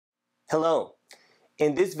Hello.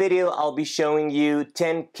 In this video, I'll be showing you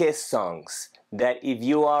 10 Kiss songs that if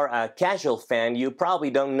you are a casual fan, you probably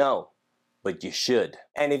don't know, but you should.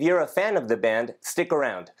 And if you're a fan of the band, stick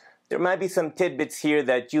around. There might be some tidbits here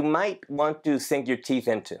that you might want to sink your teeth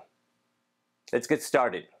into. Let's get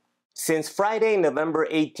started. Since Friday, November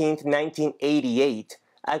 18th, 1988,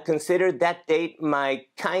 I've considered that date my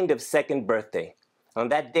kind of second birthday. On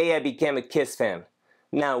that day, I became a Kiss fan.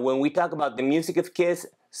 Now, when we talk about the music of Kiss,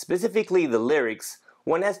 specifically the lyrics,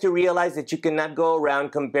 one has to realize that you cannot go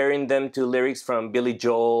around comparing them to lyrics from Billy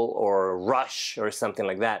Joel or Rush or something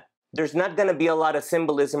like that. There's not going to be a lot of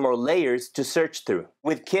symbolism or layers to search through.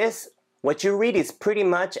 With Kiss, what you read is pretty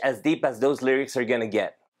much as deep as those lyrics are going to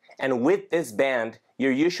get. And with this band,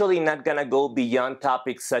 you're usually not going to go beyond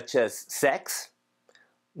topics such as sex,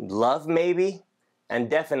 love maybe, and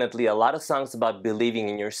definitely a lot of songs about believing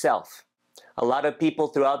in yourself. A lot of people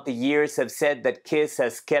throughout the years have said that Kiss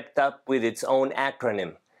has kept up with its own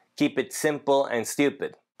acronym, keep it simple and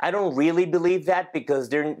stupid. I don't really believe that because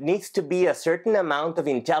there needs to be a certain amount of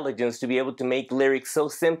intelligence to be able to make lyrics so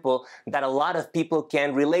simple that a lot of people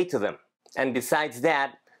can relate to them. And besides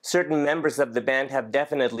that, certain members of the band have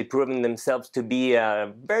definitely proven themselves to be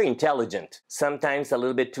very intelligent. Sometimes a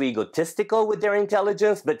little bit too egotistical with their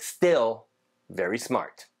intelligence, but still very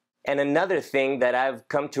smart. And another thing that I've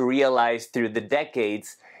come to realize through the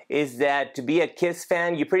decades is that to be a Kiss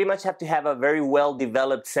fan, you pretty much have to have a very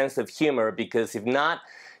well-developed sense of humor, because if not,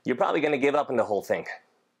 you're probably going to give up on the whole thing.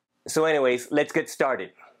 So anyways, let's get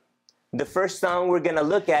started. The first song we're going to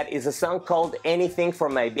look at is a song called Anything for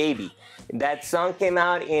My Baby. That song came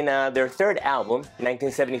out in their third album,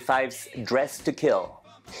 1975's Dress to Kill.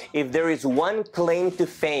 If there is one claim to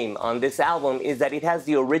fame on this album is that it has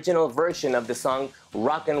the original version of the song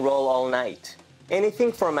Rock and Roll All Night.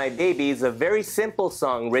 Anything for My Baby is a very simple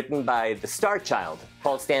song written by the star child,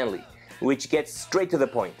 Paul Stanley, which gets straight to the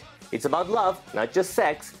point. It's about love, not just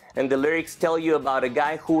sex, and the lyrics tell you about a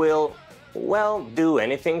guy who will, well, do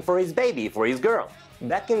anything for his baby, for his girl.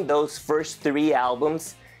 Back in those first three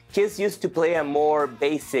albums, Kiss used to play a more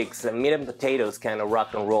basics, meat and potatoes kind of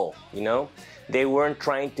rock and roll, you know? They weren't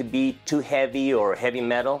trying to be too heavy or heavy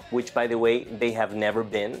metal, which by the way, they have never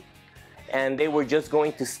been. And they were just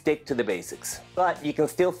going to stick to the basics. But you can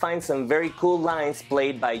still find some very cool lines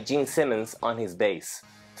played by Simmons on his bass.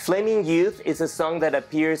 Flaming Youth is a song that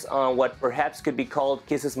appears on what perhaps could be called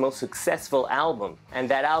Kiss's most successful album, and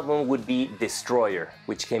that album would be Destroyer,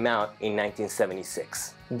 which came out in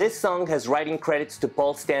 1976. This song has writing credits to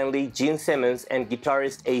Paul Stanley, Gene Simmons, and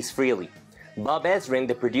guitarist Ace Frehley. Bob Ezrin,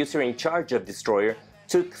 the producer in charge of Destroyer,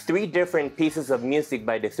 took three different pieces of music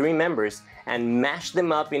by the three members and mashed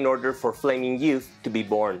them up in order for Flaming Youth to be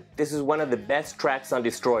born. This is one of the best tracks on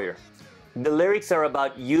Destroyer. The lyrics are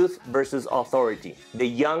about youth versus authority, the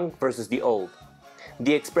young versus the old.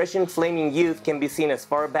 The expression Flaming Youth can be seen as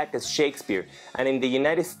far back as Shakespeare, and in the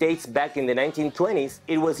United States back in the 1920s,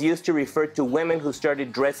 it was used to refer to women who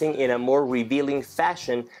started dressing in a more revealing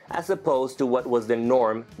fashion as opposed to what was the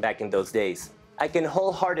norm back in those days. I can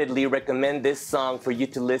wholeheartedly recommend this song for you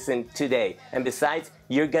to listen today, and besides,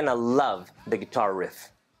 you're gonna love the guitar riff.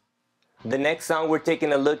 The next song we're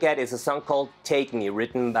taking a look at is a song called Take Me,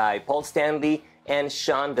 written by Paul Stanley and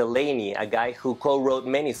Sean Delaney, a guy who co-wrote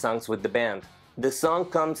many songs with the band. The song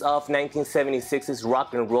comes off 1976's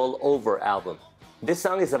Rock and Roll Over album. This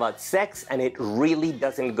song is about sex and it really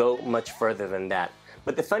doesn't go much further than that.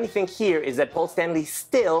 But the funny thing here is that Paul Stanley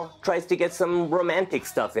still tries to get some romantic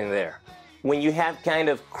stuff in there. When you have kind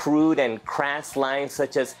of crude and crass lines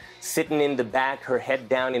such as sitting in the back, her head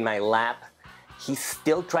down in my lap, he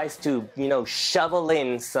still tries to, shovel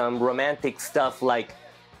in some romantic stuff like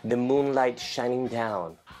the moonlight shining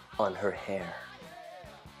down on her hair.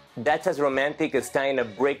 That's as romantic as tying a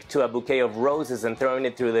brick to a bouquet of roses and throwing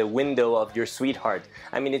it through the window of your sweetheart.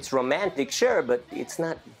 I mean, it's romantic, sure, but it's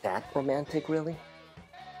not that romantic, really.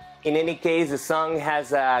 In any case, the song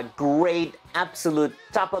has a great, absolute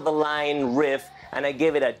top-of-the-line riff, and I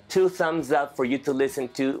give it a 2 thumbs up for you to listen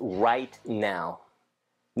to right now.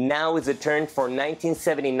 Now is the turn for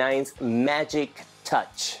 1979's Magic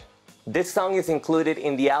Touch. This song is included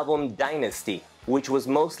in the album Dynasty, which was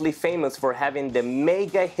mostly famous for having the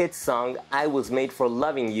mega hit song I Was Made for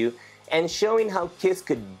Loving You and showing how Kiss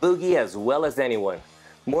could boogie as well as anyone.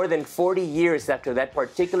 More than 40 years after that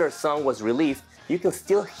particular song was released, you can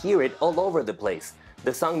still hear it all over the place.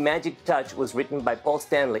 The song Magic Touch was written by Paul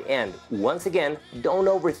Stanley and, once again, don't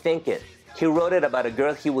overthink it. He wrote it about a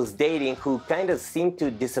girl he was dating who kind of seemed to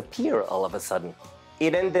disappear all of a sudden.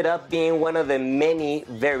 It ended up being one of the many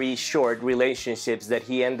very short relationships that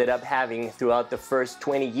he ended up having throughout the first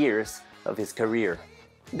 20 years of his career.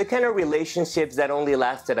 The kind of relationships that only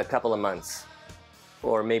lasted a couple of months,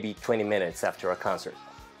 or maybe 20 minutes after a concert,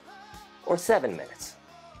 or 7 minutes,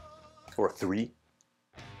 or 3.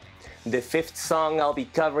 The fifth song I'll be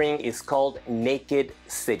covering is called Naked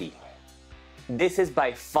City. This is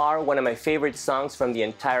by far one of my favorite songs from the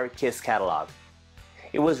entire Kiss catalog.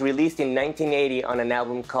 It was released in 1980 on an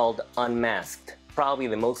album called Unmasked, probably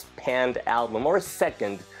the most panned album, or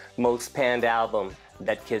second most panned album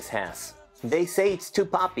that Kiss has. They say it's too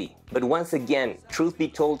poppy, but once again, truth be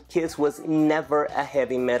told, Kiss was never a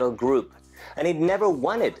heavy metal group, and it never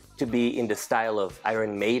wanted to be in the style of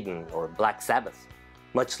Iron Maiden or Black Sabbath,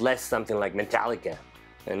 much less something like Metallica,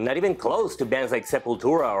 and not even close to bands like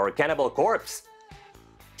Sepultura or Cannibal Corpse.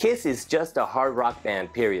 Kiss is just a hard rock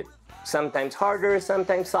band, period. Sometimes harder,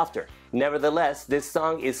 sometimes softer. Nevertheless, this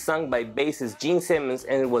song is sung by bassist Gene Simmons,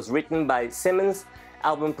 and it was written by Simmons,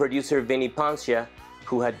 album producer Vinnie Vincent,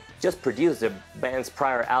 who had just produced the band's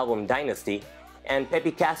prior album Dynasty, and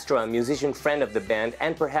Pepe Castro, a musician friend of the band,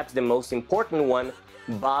 and perhaps the most important one,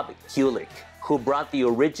 Bob Kulick, who brought the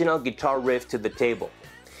original guitar riff to the table.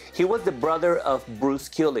 He was the brother of Bruce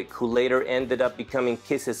Kulick, who later ended up becoming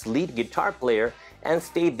Kiss's lead guitar player and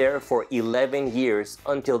stayed there for 11 years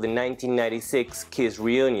until the 1996 Kiss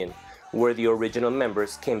reunion, where the original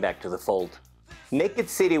members came back to the fold. Naked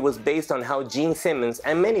City was based on how Gene Simmons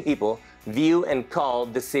and many people view and call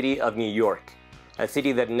the city of New York, a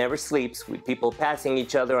city that never sleeps, with people passing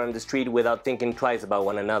each other on the street without thinking twice about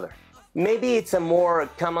one another. Maybe it's a more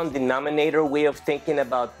common denominator way of thinking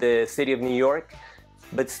about the city of New York,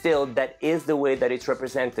 but still, that is the way that it's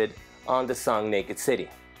represented on the song Naked City.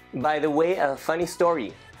 By the way, a funny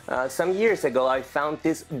story. Some years ago, I found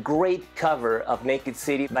this great cover of Naked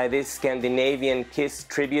City by this Scandinavian Kiss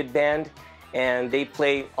tribute band, and they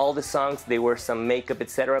play all the songs. They wear some makeup,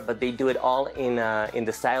 etc., but they do it all in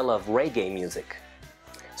the style of reggae music.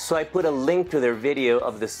 So I put a link to their video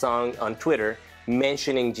of the song on Twitter,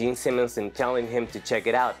 mentioning Gene Simmons and telling him to check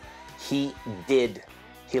it out. He did.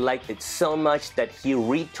 He liked it so much that he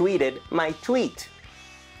retweeted my tweet.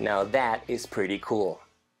 Now that is pretty cool.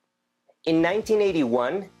 In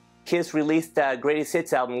 1981, Kiss released a greatest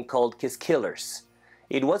hits album called Kiss Killers.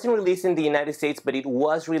 It wasn't released in the United States, but it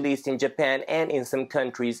was released in Japan and in some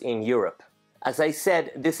countries in Europe. As I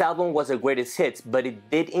said, this album was a greatest hits, but it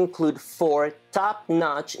did include 4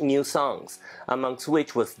 top-notch new songs, amongst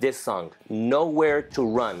which was this song, Nowhere to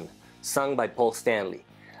Run, sung by Paul Stanley.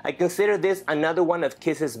 I consider this another one of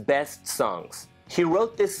Kiss's best songs. He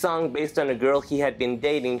wrote this song based on a girl he had been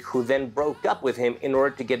dating who then broke up with him in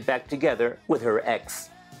order to get back together with her ex.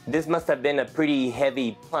 This must have been a pretty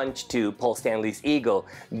heavy punch to Paul Stanley's ego,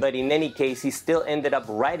 but in any case, he still ended up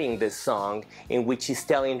writing this song in which he's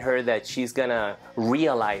telling her that she's gonna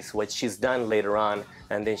realize what she's done later on,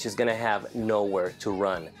 and then she's gonna have nowhere to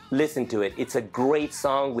run. Listen to it. It's a great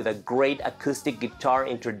song with a great acoustic guitar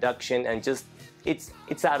introduction, and just,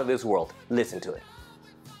 it's out of this world. Listen to it.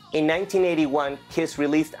 In 1981, Kiss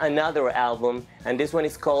released another album, and this one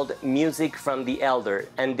is called Music from the Elder,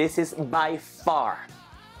 and this is by far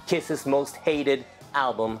Kiss's most hated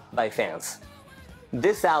album by fans.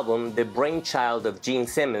 This album, the brainchild of Gene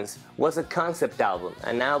Simmons, was a concept album,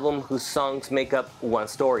 an album whose songs make up one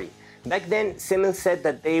story. Back then, Simmons said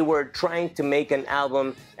that they were trying to make an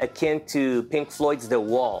album akin to Pink Floyd's The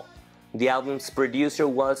Wall. The album's producer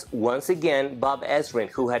was, once again, Bob Ezrin,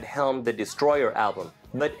 who had helmed the Destroyer album.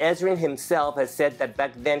 But Ezrin himself has said that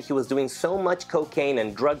back then he was doing so much cocaine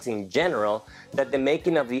and drugs in general that the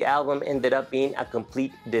making of the album ended up being a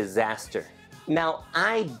complete disaster. Now,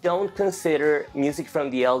 I don't consider Music from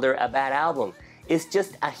the Elder a bad album. It's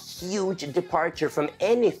just a huge departure from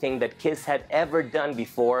anything that Kiss had ever done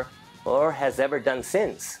before or has ever done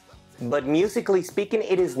since. But musically speaking,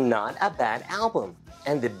 it is not a bad album.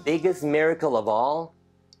 And the biggest miracle of all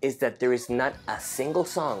is that there is not a single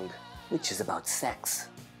song which is about sex.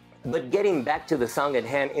 But getting back to the song at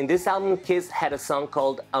hand, in this album Kiss had a song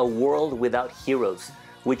called A World Without Heroes,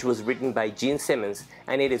 which was written by Gene Simmons,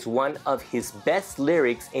 and it is one of his best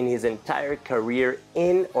lyrics in his entire career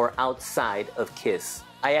in or outside of Kiss.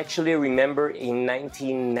 I actually remember in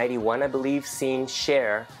 1991, I believe, seeing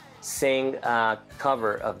Cher sing a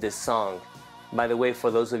cover of this song. By the way,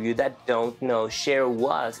 for those of you that don't know, Cher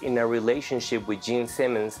was in a relationship with Gene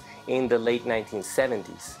Simmons in the late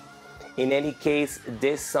 1970s. In any case,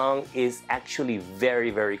 this song is actually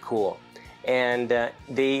very, very cool. And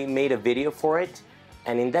they made a video for it.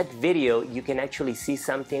 And in that video, you can actually see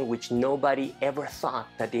something which nobody ever thought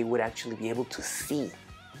that they would actually be able to see.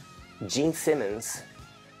 Gene Simmons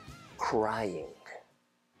crying.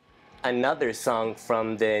 Another song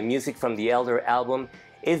from the Music from the Elder album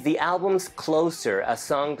is the album's closer, a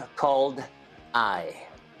song called I.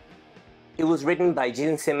 It was written by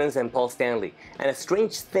Gene Simmons and Paul Stanley, and a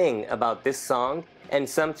strange thing about this song, and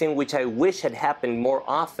something which I wish had happened more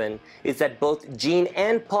often, is that both Gene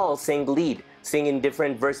and Paul sing lead, singing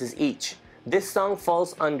different verses each. This song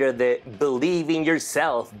falls under the Believe in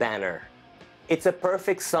Yourself banner. It's a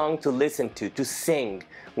perfect song to listen to sing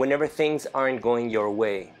whenever things aren't going your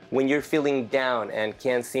way, when you're feeling down and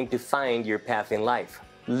can't seem to find your path in life.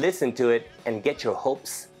 Listen to it and get your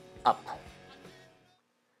hopes up.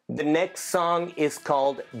 The next song is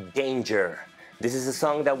called Danger. This is a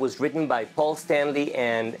song that was written by Paul Stanley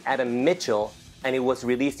and Adam Mitchell, and it was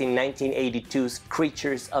released in 1982's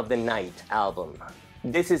Creatures of the Night album.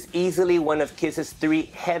 This is easily one of Kiss's 3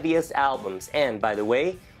 heaviest albums, and by the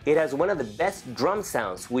way, it has one of the best drum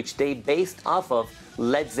sounds, which they based off of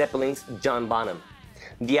Led Zeppelin's John Bonham.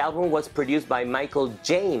 The album was produced by Michael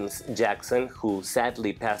James Jackson, who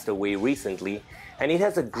sadly passed away recently, and it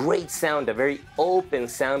has a great sound, a very open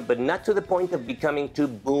sound, but not to the point of becoming too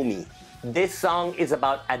boomy. This song is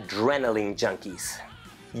about adrenaline junkies.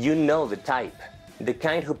 You know the type. The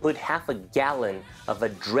kind who put half a gallon of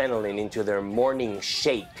adrenaline into their morning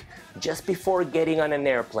shake just before getting on an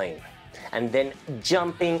airplane, and then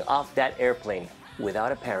jumping off that airplane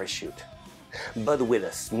without a parachute, but with a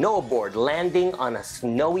snowboard landing on a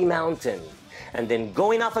snowy mountain, and then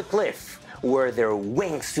going off a cliff where their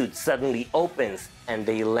wingsuit suddenly opens and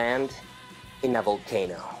they land in a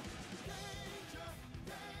volcano.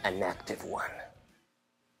 An active one.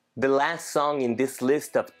 The last song in this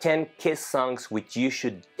list of 10 Kiss songs which you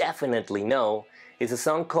should definitely know is a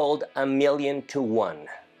song called A Million to One.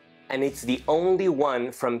 And it's the only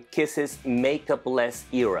one from Kiss's Makeup-less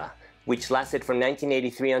era, which lasted from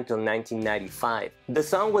 1983 until 1995. The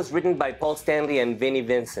song was written by Paul Stanley and Vinnie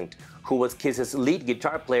Vincent, who was Kiss's lead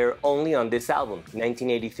guitar player only on this album,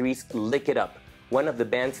 1983's Lick It Up, one of the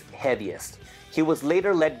band's heaviest. He was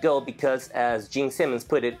later let go because, as Gene Simmons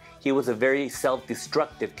put it, he was a very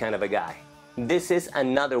self-destructive kind of a guy. This is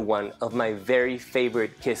another one of my very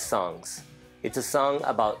favorite Kiss songs. It's a song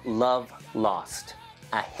about love lost,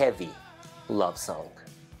 a heavy love song.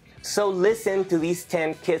 So listen to these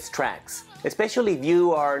 10 Kiss tracks, especially if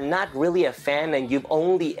you are not really a fan and you've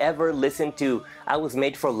only ever listened to I Was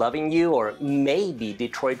Made for Loving You, or maybe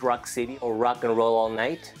Detroit Rock City or Rock and Roll All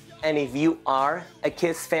Night. And if you are a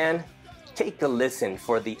Kiss fan, take a listen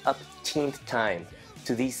for the upteenth time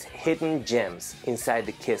to these hidden gems inside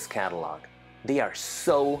the Kiss catalog. They are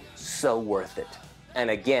so worth it.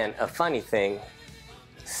 And again, a funny thing,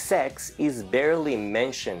 sex is barely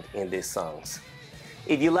mentioned in these songs.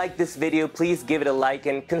 If you like this video, please give it a like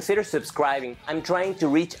and consider subscribing. I'm trying to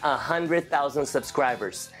reach 100,000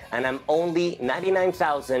 subscribers, and I'm only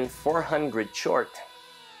 99,400 short.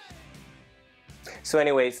 So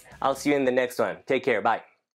anyways, I'll see you in the next one. Take care, bye.